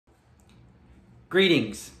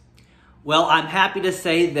Greetings. Well, I'm happy to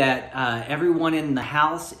say that everyone in the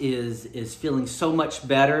house is feeling so much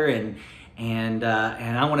better, and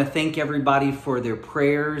I want to thank everybody for their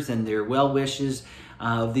prayers and their well wishes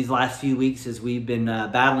of these last few weeks as we've been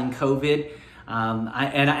battling COVID.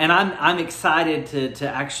 I'm excited to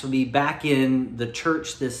actually be back in the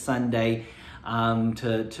church this Sunday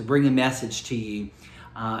to bring a message to you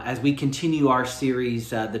as we continue our series,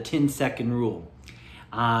 the 10-second rule.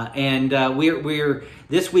 We're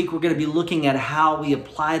this week we're going to be looking at how we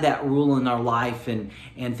apply that rule in our life and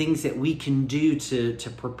things that we can do to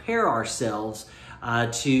prepare ourselves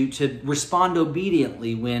to respond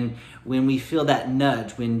obediently when we feel that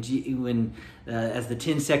nudge, when as the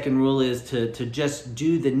 10-second rule is to just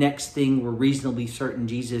do the next thing we're reasonably certain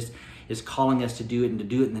Jesus is calling us to do it, and to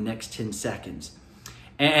do it in the next 10 seconds.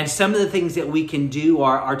 And some of the things that we can do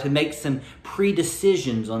are to make some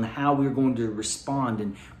pre-decisions on how we're going to respond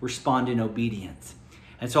in obedience.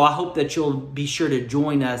 And so I hope that you'll be sure to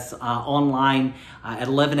join us online at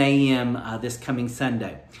 11 a.m. This coming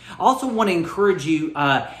Sunday. I also want to encourage you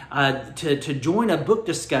to join a book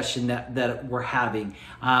discussion that we're having.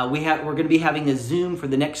 We're going to be having a Zoom for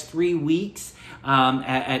the next 3 weeks.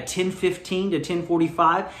 At 10:15 to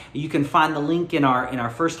 10:45. You can find the link in our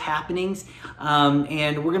first happenings,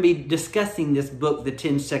 and we're going to be discussing this book, The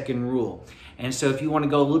 10-Second Rule. And so if you want to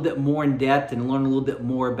go a little bit more in depth and learn a little bit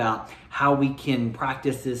more about how we can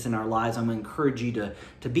practice this in our lives, I'm going to encourage you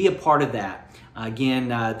to be a part of that. Again,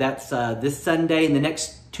 that's this Sunday and the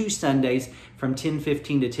next 2 Sundays from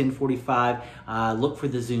 10:15 to 10:45. Look for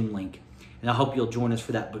the Zoom link, and I hope you'll join us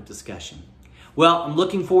for that book discussion. Well, I'm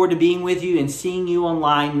looking forward to being with you and seeing you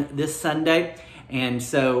online this Sunday. And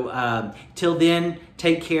so till then,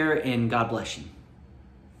 take care and God bless you.